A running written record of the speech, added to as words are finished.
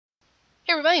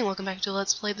Hey everybody, and welcome back to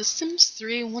Let's Play The Sims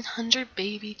 3 100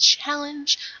 Baby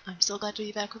Challenge. I'm so glad to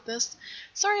be back with this.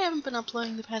 Sorry I haven't been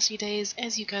uploading the past few days.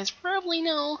 As you guys probably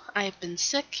know, I've been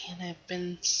sick and I've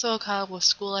been so caught up with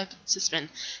school. I've just been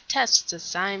tests,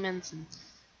 assignments, and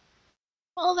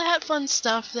all that fun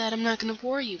stuff that I'm not going to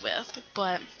bore you with.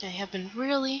 But I have been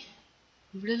really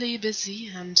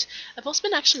busy, and I've also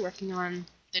been actually working on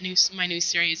my new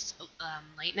series, my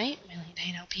late night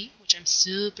LP, which I'm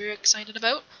super excited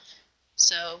about.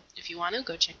 So, if you want to,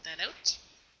 go check that out.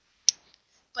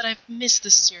 But I've missed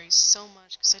this series so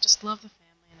much because I just love the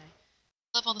family and I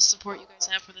love all the support you guys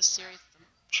have for this series.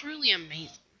 It's truly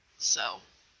amazing. So,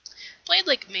 played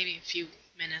like maybe a few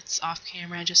minutes off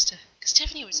camera just to, because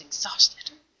Tiffany was exhausted.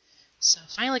 So,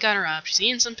 finally got her up. She's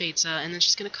eating some pizza and then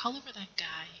she's going to call over that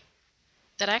guy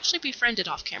that I actually befriended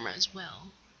off camera as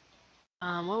well.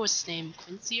 What was his name?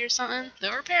 Quincy or something? The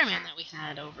repairman that we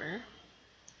had over.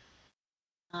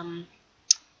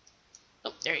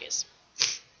 Oh, there he is.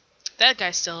 That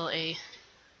guy's still a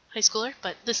high schooler,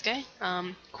 but this guy,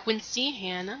 Quincy,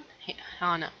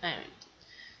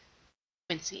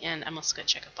 Quincy, and I'm also gonna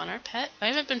check up on our pet. I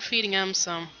haven't been feeding him,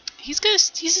 so he's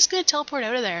just gonna teleport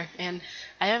out of there, and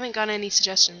I haven't got any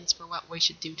suggestions for what we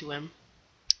should do to him.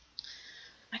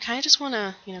 I kind of just want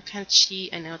to, kind of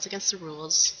cheat. I know it's against the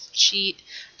rules. Cheat,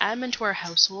 add him into our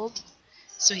household,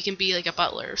 so he can be like a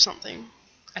butler or something.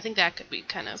 I think that could be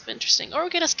kind of interesting. Or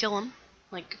get us kill him.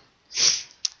 Like,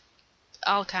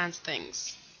 all kinds of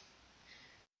things.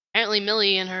 Apparently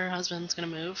Millie and her husband's gonna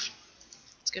move.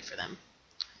 It's good for them.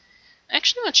 I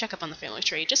actually want to check up on the family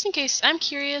tree, just in case I'm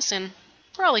curious, and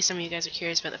probably some of you guys are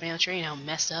curious about the family tree and how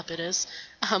messed up it is.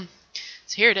 So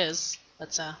here it is.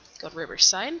 Let's go to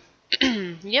Riverside.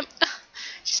 Yep.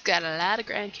 She's got a lot of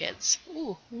grandkids.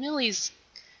 Ooh, Millie's...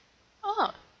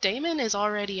 Oh, Damon is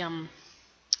already,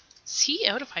 Is he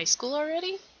out of high school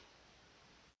already?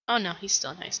 Oh no, he's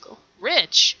still in high school.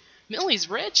 Rich! Millie's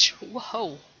rich?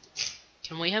 Whoa.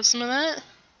 Can we have some of that?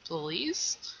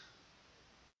 Please?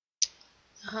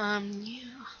 Yeah.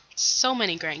 So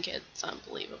many grandkids.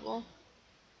 Unbelievable.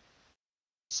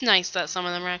 It's nice that some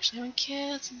of them are actually having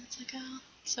kids, and it's like, oh,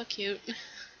 so cute.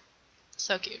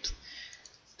 So cute.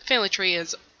 The family tree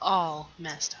is all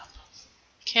messed up.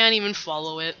 Can't even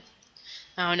follow it.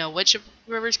 I don't know which of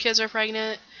River's kids are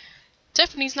pregnant.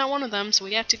 Tiffany's not one of them, so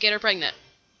we have to get her pregnant.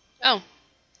 Oh.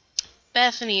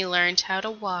 Bethany learned how to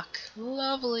walk.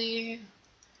 Lovely.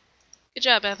 Good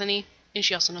job, Bethany. And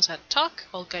she also knows how to talk.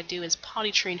 All we gotta do is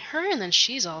potty train her, and then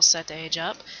she's all set to age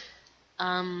up.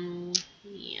 Yeah, and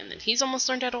then he's almost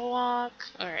learned how to walk.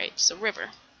 Alright, so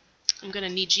River. I'm gonna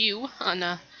need you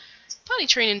on potty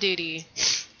training duty.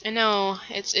 I know,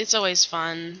 it's always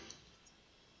fun.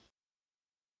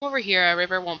 Over here,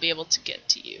 River won't be able to get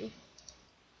to you.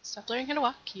 Stop learning how to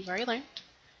walk. You've already learned.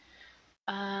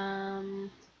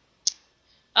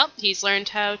 Oh, he's learned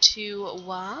how to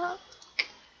walk.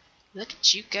 Look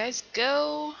at you guys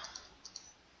go.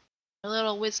 Our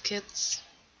little whiz kids.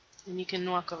 And you can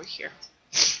walk over here.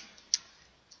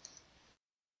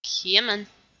 Come on.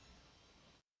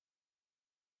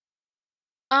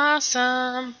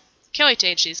 Awesome. Can't wait to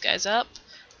age these guys up.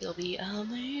 It'll be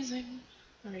amazing.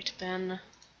 Alright, Ben.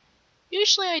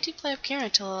 Usually I do play off camera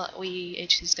until we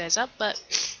age these guys up, but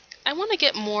I want to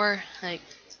get more, like,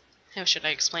 how should I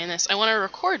explain this? I want to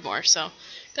record more, so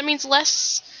that means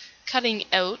less cutting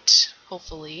out,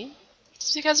 hopefully.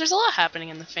 It's because there's a lot happening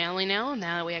in the family now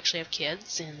that we actually have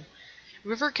kids, and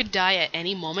River could die at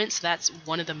any moment, so that's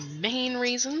one of the main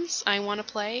reasons I want to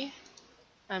play.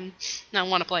 One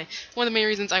of the main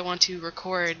reasons I want to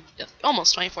record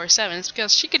almost 24/7 is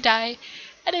because she could die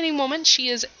at any moment. She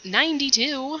is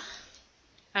 92.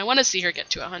 I want to see her get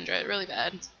to 100 really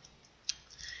bad.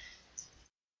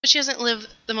 But she doesn't live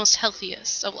the most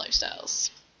healthiest of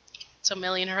lifestyles. So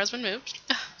Millie and her husband moved.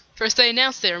 First they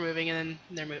announced they were moving, and then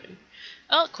they're moving.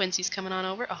 Oh, Quincy's coming on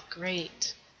over. Oh,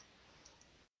 great.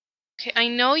 Okay, I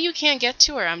know you can't get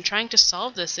to her. I'm trying to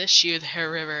solve this issue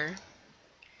there, River.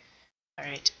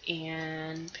 Alright,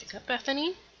 and pick up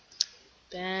Bethany.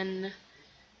 Ben,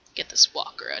 get this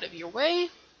walker out of your way,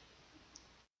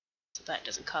 so that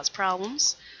doesn't cause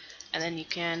problems. And then you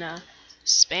can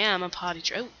spam a potty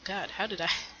train. Oh god, how did I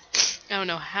don't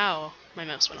know how my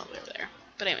mouse went all the way over there.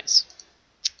 But anyways,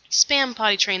 spam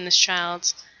potty train this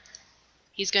child.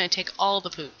 He's gonna take all the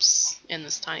poops in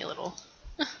this tiny little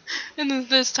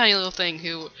this tiny little thing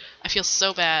who I feel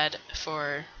so bad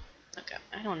for. Okay,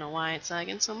 I don't know why it's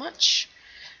lagging so much.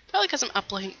 Probably because I'm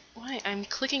uploading. Why? I'm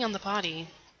clicking on the potty.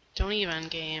 Don't even,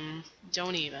 game.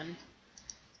 Don't even.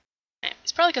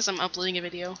 It's probably because I'm uploading a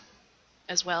video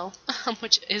as well,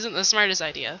 which isn't the smartest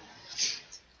idea.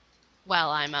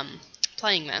 While I'm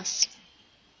playing this.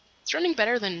 It's running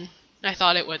better than I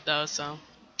thought it would, though, so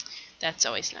that's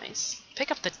always nice.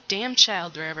 Pick up the damn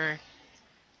child, River.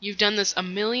 You've done this a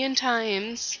million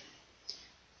times.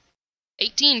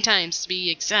 18 times to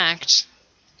be exact.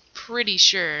 Pretty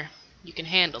sure you can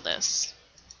handle this.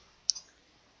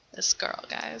 This girl,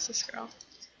 guys, this girl.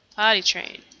 Potty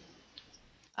train.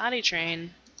 Potty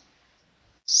train.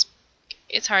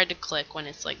 It's hard to click when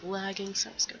it's like lagging, so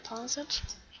I'm just gonna pause it.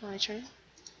 Potty train.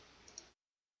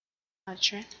 Potty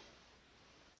train.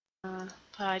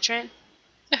 Potty train.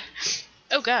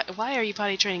 Oh god, why are you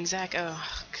potty training Zach? Oh,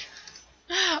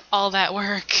 all that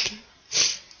work.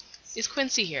 Is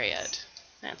Quincy here yet?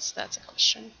 That's a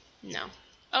question. No.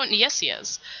 Oh, yes he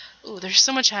is. Ooh, there's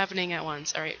so much happening at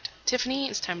once. Alright, Tiffany,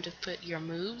 it's time to put your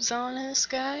moves on this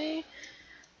guy.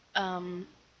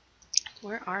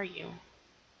 Where are you?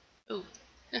 Ooh,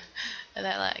 that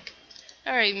lag.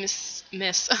 Alright,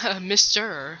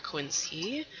 Mr.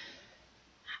 Quincy.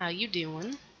 How you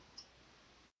doing?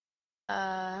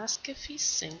 Ask if he's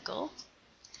single.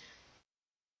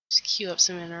 Just queue up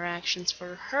some interactions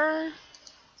for her.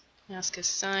 Ask his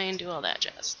sign, do all that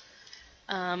jazz.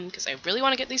 Because I really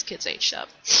want to get these kids aged up.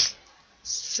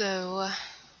 So,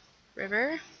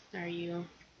 River, are you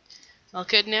all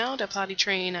good now to potty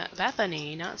train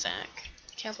Bethany, not Zach?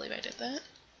 Can't believe I did that.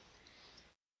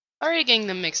 Already getting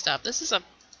them mixed up. This is a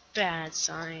bad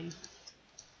sign.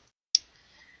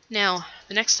 Now,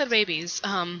 the next set of babies,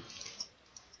 I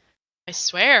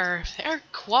swear, they're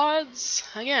quads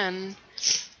again.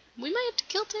 We might have to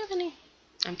kill Tiffany.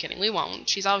 I'm kidding, we won't.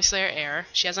 She's obviously our heir.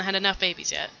 She hasn't had enough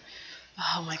babies yet.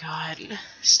 Oh my god.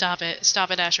 Stop it.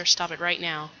 Stop it, Asher. Stop it right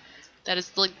now. That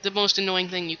is like the most annoying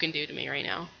thing you can do to me right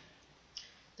now.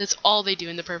 That's all they do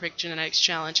in the Perfect Genetics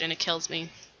Challenge, and it kills me.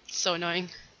 It's so annoying.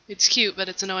 It's cute, but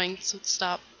it's annoying, so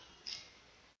stop.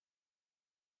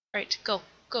 Right, go.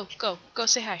 Go, go. Go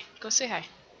say hi. Go say hi.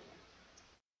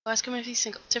 Go ask him if he's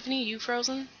single. Tiffany, you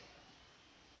frozen?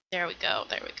 There we go.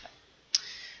 There we go.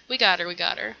 We got her. We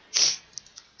got her.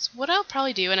 So what I'll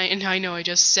probably do, and I know I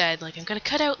just said, like, I'm gonna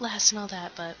cut out less and all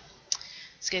that, but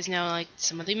you guys know, like,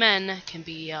 some of the men can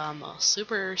be,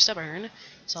 super stubborn,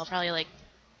 so I'll probably, like,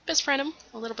 best friend him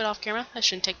a little bit off camera. That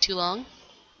shouldn't take too long.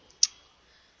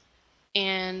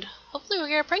 And hopefully we'll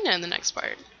get her pregnant in the next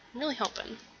part. I'm really hoping.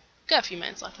 We've got a few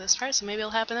minutes left of this part, so maybe it'll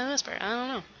happen in this part. I don't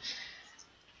know.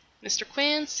 Mr.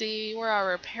 Quincy, we're our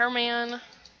repairman.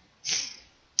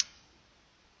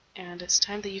 And it's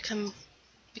time that you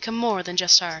become more than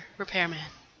just our repairman.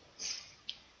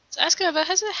 So ask him about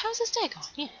how's his day going?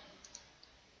 Yeah.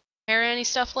 Repair any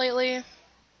stuff lately?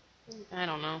 I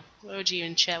don't know. What would you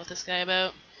even chat with this guy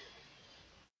about?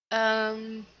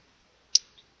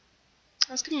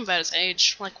 Ask him about his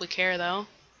age. Like we care though.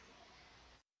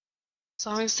 As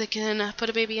long as they can put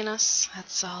a baby in us,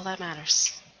 that's all that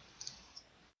matters.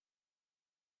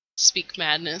 Speak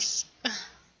madness.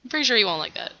 I'm pretty sure he won't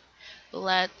like that.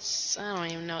 I don't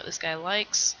even know what this guy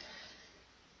likes.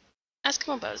 Ask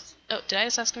him about his, oh, did I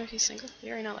just ask him if he's single? We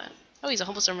already know that. Oh, he's a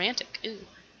hopeless romantic. Ooh.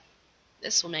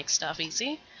 This will make stuff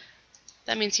easy.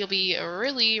 That means he'll be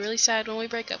really, really sad when we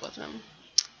break up with him.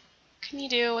 What can you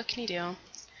do? What can you do?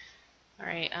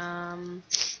 Alright,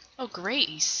 oh great,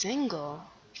 he's single.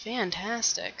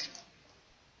 Fantastic.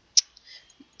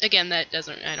 Again,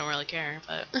 I don't really care,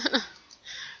 but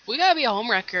we gotta be a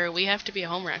homewrecker. We have to be a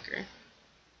homewrecker.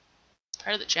 It's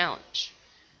part of the challenge.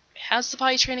 How's the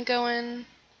potty training going?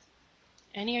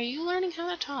 Annie, are you learning how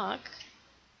to talk?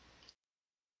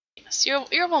 Yes,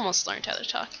 you've almost learned how to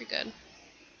talk. You're good.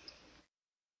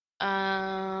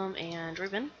 And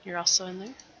Ruben, you're also in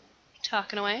there,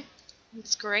 talking away.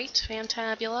 It's great,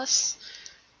 fantabulous.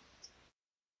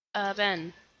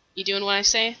 Ben, you doing what I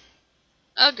say?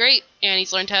 Oh, great.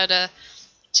 Annie's learned how to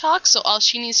talk, so all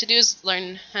she needs to do is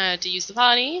learn how to use the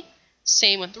potty.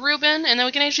 Same with Ruben, and then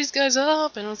we can age these guys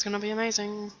up, and it's gonna be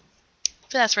amazing.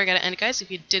 But that's where I gotta end it, guys.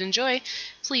 If you did enjoy,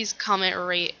 please comment,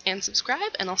 rate, and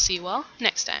subscribe, and I'll see you all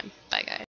next time. Bye.